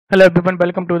Hello everyone,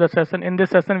 welcome to the session. In this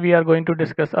session, we are going to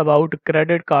discuss about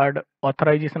credit card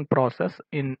authorization process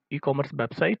in e-commerce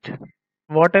website.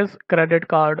 What is credit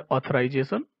card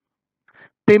authorization?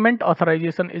 Payment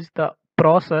authorization is the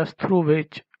process through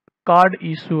which card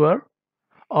issuer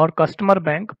or customer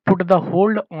bank put the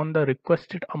hold on the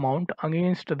requested amount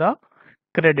against the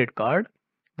credit card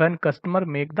when customer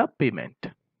make the payment.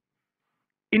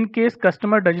 In case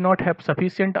customer does not have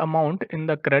sufficient amount in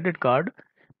the credit card,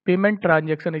 payment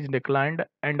transaction is declined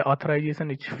and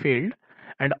authorization is failed,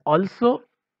 and also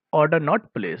order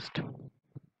not placed.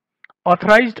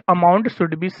 Authorized amount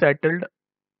should be settled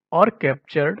or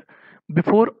captured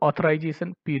before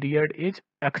authorization period is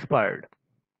expired.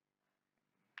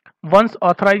 Once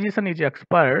authorization is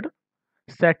expired,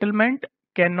 settlement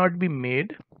cannot be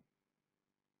made.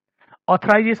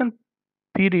 Authorization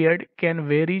period can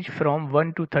vary from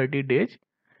 1 to 30 days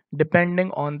depending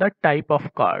on the type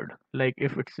of card. Like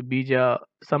if it's Visa,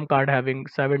 some card having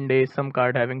 7 days, some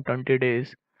card having 20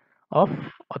 days of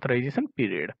authorization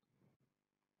period.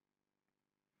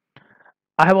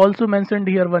 I have also mentioned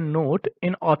here one note.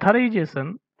 In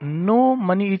authorization, no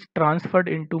money is transferred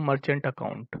into merchant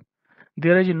account.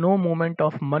 There is no movement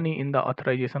of money in the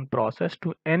authorization process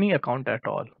to any account at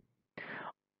all.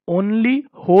 Only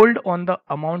hold on the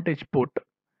amount is put,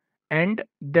 and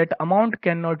that amount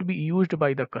cannot be used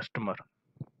by the customer.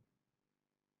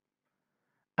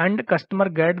 And customer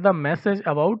get the message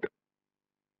about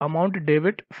amount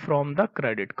debit from the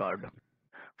credit card.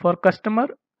 For customer,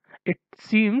 it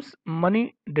seems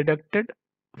money deducted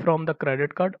from the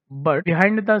credit card, but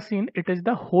behind the scene, it is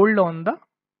the hold on the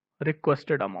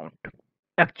requested amount.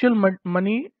 Actual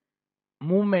money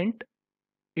movement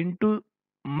into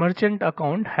merchant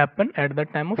account happen at the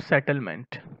time of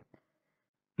settlement,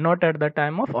 not at the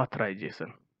time of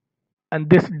authorization. And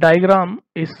this diagram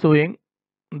is showing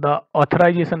the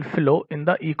authorization flow in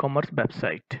the e-commerce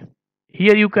website.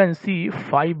 Here you can see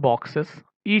 5 boxes.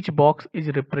 Each box is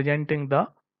representing the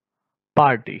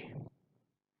party.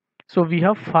 So we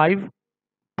have 5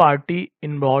 party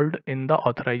involved in the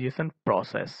authorization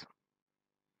process.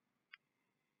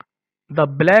 The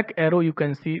black arrow you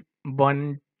can see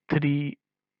 1, 3,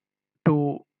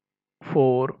 2,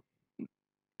 4.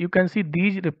 You can see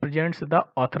these represents the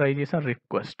authorization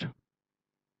request.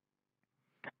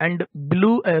 And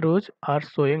blue arrows are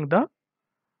showing the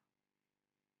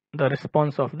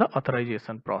response of the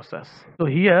authorization process. So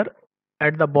here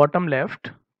at the bottom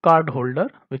left, card holder,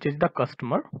 which is the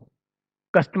customer.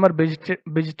 Customer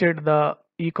visited the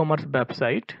e-commerce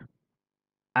website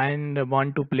and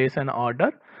want to place an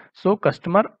order. So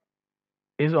customer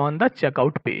is on the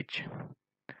checkout page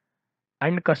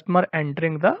and customer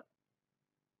entering the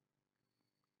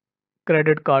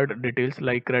credit card details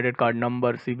like credit card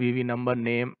number, CVV number,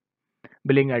 name,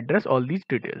 billing address, all these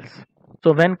details.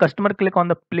 So when customer click on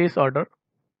the place order,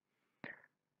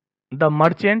 the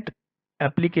merchant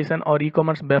application or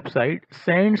e-commerce website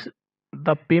sends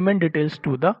the payment details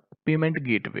to the payment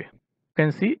gateway. You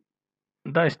can see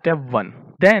the step 1.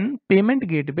 Then payment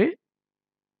gateway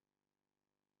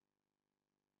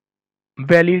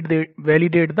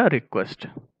validate the request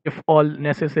if all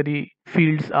necessary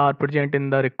fields are present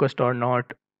in the request or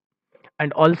not,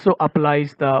 and also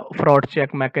applies the fraud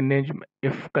check mechanism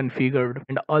if configured,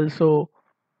 and also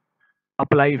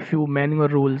apply few manual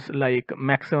rules like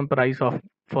maximum price of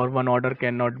for one order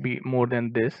cannot be more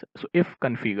than this, so if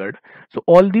configured. So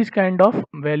all these kind of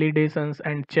validations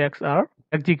and checks are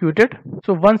executed.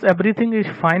 So once everything is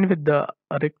fine with the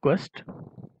request,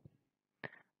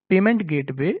 payment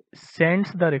gateway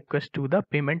sends the request to the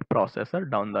payment processor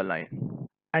down the line.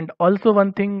 And also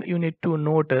one thing you need to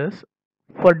notice,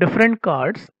 for different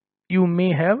cards you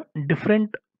may have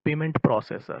different payment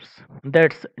processors.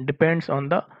 That depends on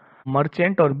the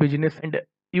merchant or business. And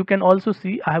you can also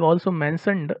see I have also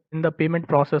mentioned in the payment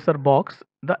processor box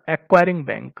the acquiring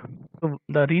bank. So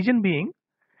the reason being,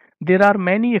 there are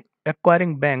many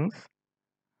acquiring banks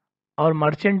or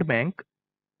merchant bank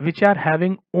which are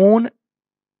having own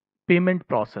payment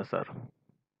processor.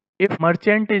 If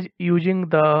merchant is using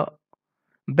the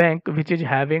bank which is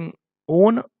having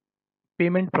own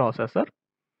payment processor,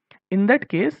 in that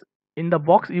case in the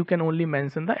box you can only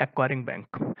mention the acquiring bank.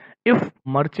 If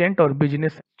merchant or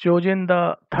business chosen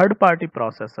the third party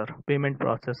processor, payment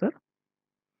processor,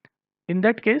 in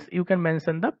that case you can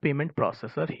mention the payment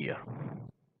processor here.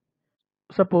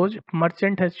 Suppose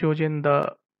merchant has chosen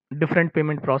the different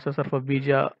payment processor for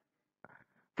Visa,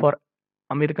 for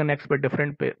American Express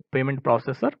different payment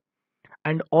processor,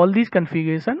 and all these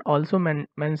configuration also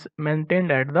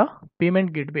maintained at the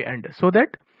payment gateway end, so that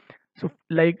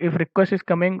like if request is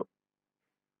coming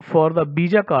for the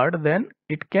Visa card, then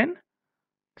it can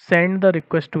send the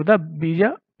request to the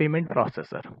Visa payment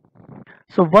processor.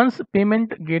 So once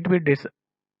payment gateway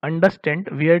understand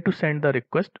where to send the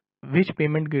request, which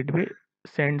payment gateway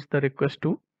sends the request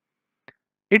to,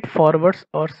 it forwards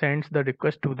or sends the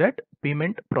request to that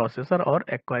payment processor or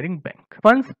acquiring bank.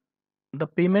 Once the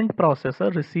payment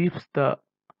processor receives the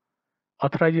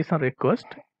authorization request,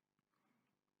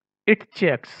 it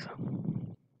checks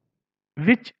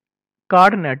which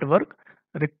card network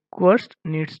request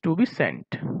needs to be sent.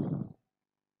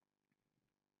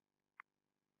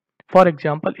 For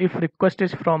example, if request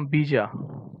is from Visa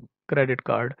credit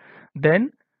card,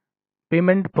 then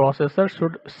payment processor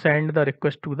should send the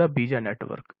request to the Visa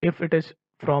network. If it is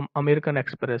from American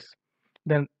Express,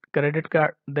 then credit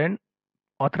card, then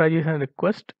authorization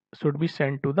request should be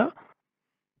sent to the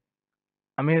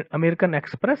American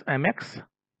Express MX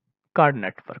card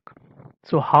network.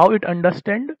 So how it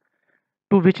understand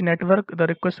to which network the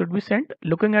request should be sent?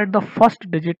 Looking at the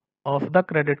first digit of the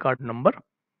credit card number,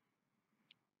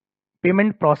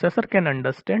 payment processor can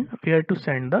understand where to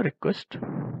send the request.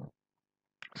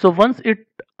 So once it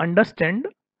understand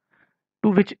to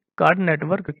which card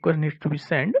network request needs to be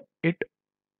sent, it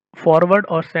forward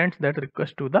or sends that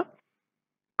request to the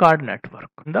card network.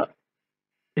 The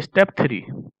step 3.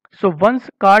 So once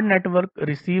card network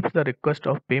receives the request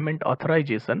of payment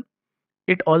authorization,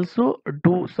 it also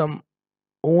do some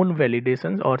own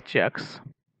validations or checks,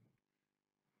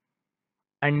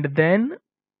 and then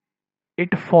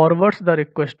it forwards the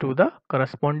request to the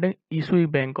corresponding issuing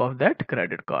bank of that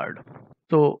credit card.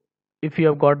 So if you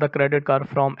have got the credit card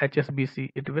from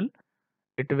HSBC, it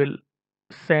will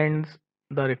sends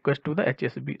the request to the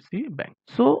HSBC bank.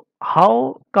 So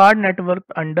how card network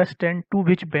understand to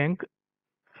which bank,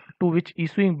 to which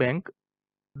issuing bank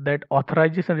that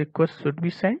authorization request should be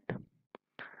sent?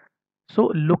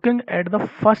 So looking at the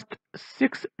first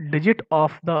 6 digit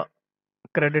of the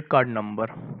credit card number,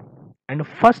 and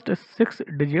first 6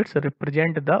 digits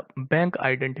represent the bank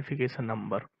identification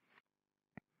number.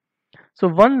 So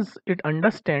once it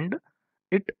understand,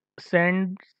 it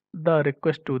sends the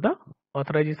request to the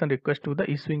authorization request to the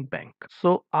issuing bank.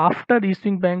 So after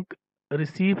issuing bank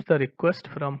receives the request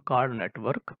from card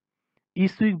network,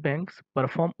 issuing banks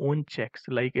perform own checks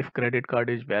like if credit card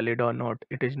is valid or not,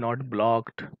 it is not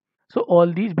blocked. So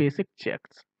all these basic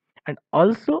checks, and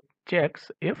also checks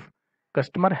if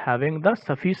customer having the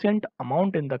sufficient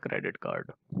amount in the credit card.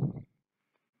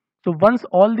 So once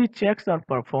all the checks are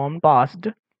performed, passed,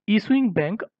 issuing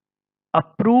bank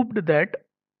approved that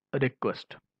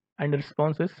request and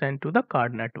response is sent to the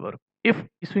card network. If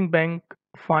issuing bank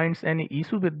finds any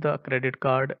issue with the credit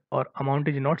card or amount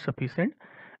is not sufficient,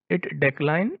 it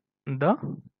decline the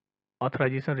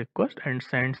authorization request and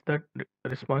sends the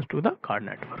response to the card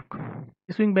network.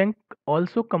 Issuing bank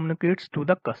also communicates to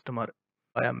the customer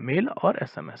via mail or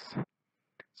SMS.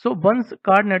 So once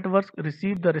card networks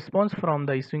receive the response from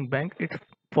the issuing bank, it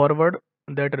forward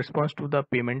that response to the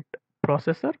payment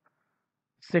processor.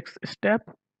 6th step,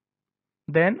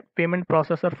 then payment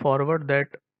processor forward that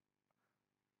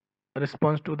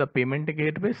response to the payment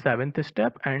gateway. 7th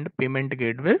step, and payment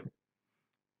gateway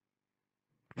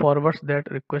forwards that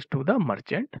request to the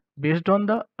merchant. Based on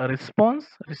the response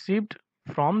received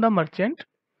from the merchant,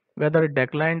 whether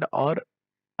declined or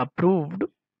approved,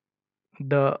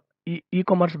 the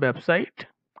e-commerce website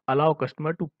allow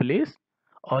customer to place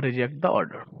or reject the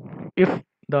order. If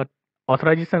the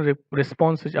authorization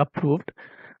response is approved,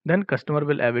 then customer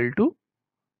will able to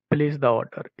place the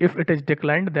order. If it is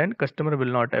declined, then customer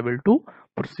will not able to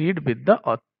proceed with the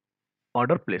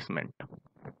order placement.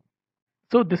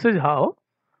 So this is how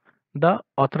the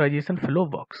authorization flow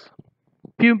works.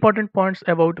 Few important points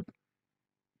about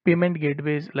payment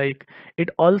gateways, like it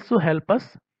also help us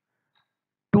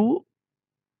to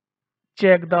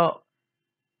check the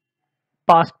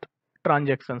past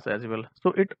transactions as well.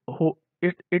 So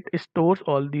it stores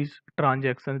all these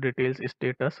transaction details,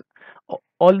 status,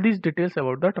 all these details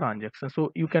about the transaction.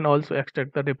 So you can also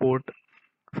extract the report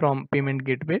from payment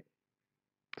gateway.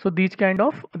 So these kind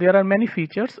of, there are many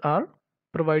features are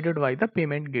provided by the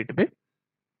payment gateway.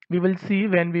 We will see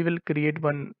when we will create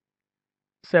one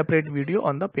separate video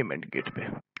on the payment gateway.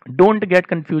 Don't get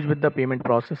confused with the payment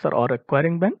processor or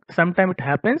acquiring bank. Sometimes it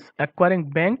happens acquiring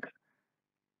bank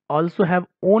also have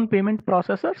own payment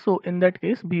processor. So in that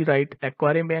case we write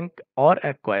acquiring bank or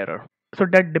acquirer. So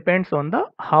that depends on the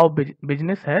how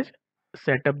business has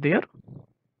set up their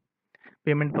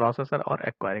payment processor or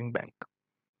acquiring bank.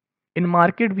 In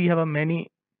market we have a many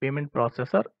payment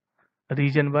processor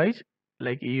region wise,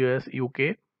 like US,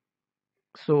 UK,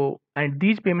 So, and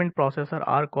these payment processor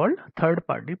are called third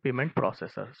party payment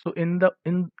processor. So in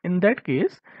that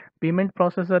case, payment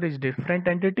processor is different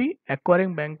entity,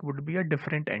 acquiring bank would be a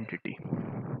different entity.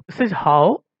 This is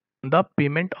how the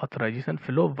payment authorization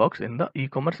flow works in the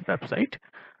e-commerce website.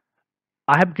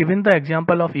 I have given the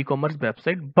example of e-commerce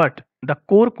website, but the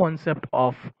core concept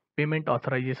of payment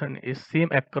authorization is same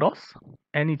across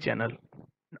any channel.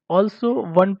 Also,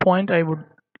 one point I would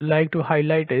like to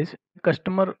highlight is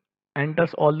customer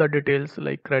enters all the details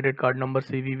like credit card number,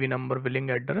 CVV number, billing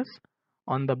address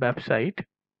on the website.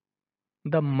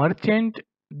 The merchant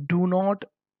do not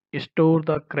store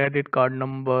the credit card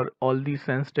number, all the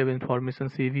sensitive information,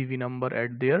 CVV number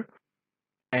at their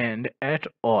end at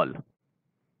all.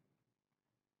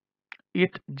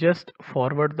 It just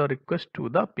forward the request to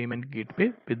the payment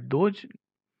gateway with those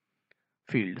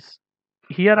fields.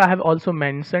 Here I have also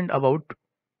mentioned about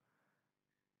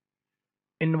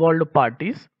involved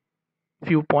parties,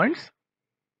 few points.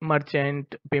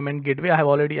 Merchant, payment gateway, I have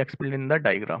already explained in the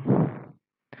diagram.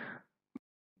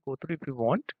 Go through if you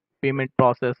want. Payment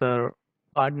processor,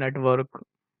 card network,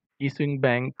 issuing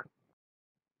bank.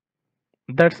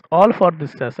 That's all for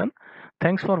this session.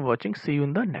 Thanks for watching. See you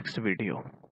in the next video.